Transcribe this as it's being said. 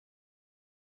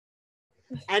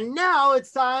And now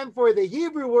it's time for the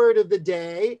Hebrew word of the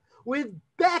day with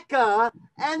Becca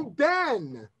and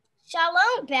Ben.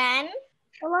 Shalom, Ben.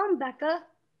 Shalom, Becca.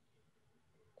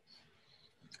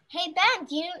 Hey, Ben,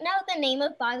 do you know the name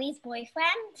of Barbie's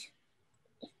boyfriend?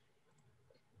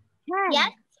 Ken.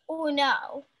 Yes or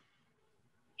no?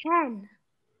 Ken.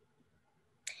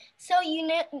 So you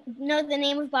know the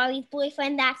name of Barbie's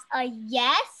boyfriend? That's a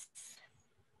yes?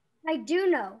 I do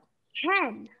know.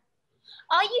 Ken.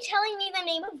 Are you telling me the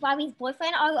name of Barbie's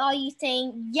boyfriend, or are you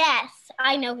saying, yes,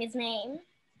 I know his name?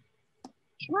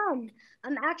 Ken.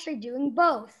 I'm actually doing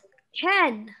both.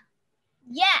 Ken.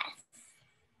 Yes.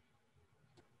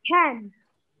 Ken.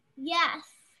 Yes.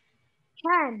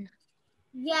 Ken.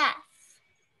 Yes.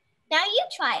 Now you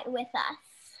try it with us.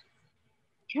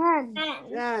 Ken.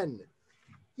 Ken.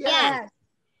 Yes.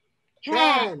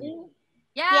 Ken.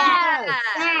 Yes.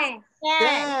 Ken.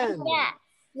 Ken. Yes.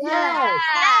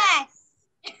 Yes.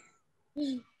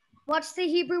 What's the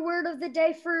Hebrew word of the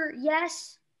day for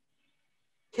yes?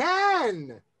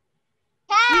 Ken.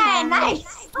 Ken.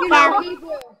 Nice. You know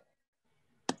Hebrew.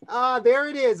 There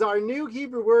it is, our new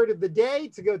Hebrew word of the day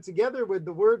to go together with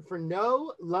the word for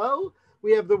no, lo.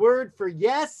 We have the word for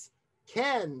yes,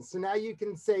 Ken. So now you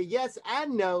can say yes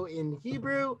and no in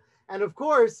Hebrew. And of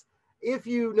course, if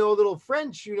you know a little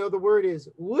French, you know the word is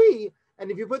oui.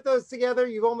 And if you put those together,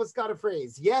 you've almost got a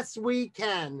phrase. Yes, we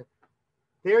can.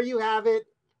 There you have it.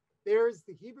 There's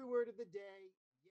the Hebrew word of the day.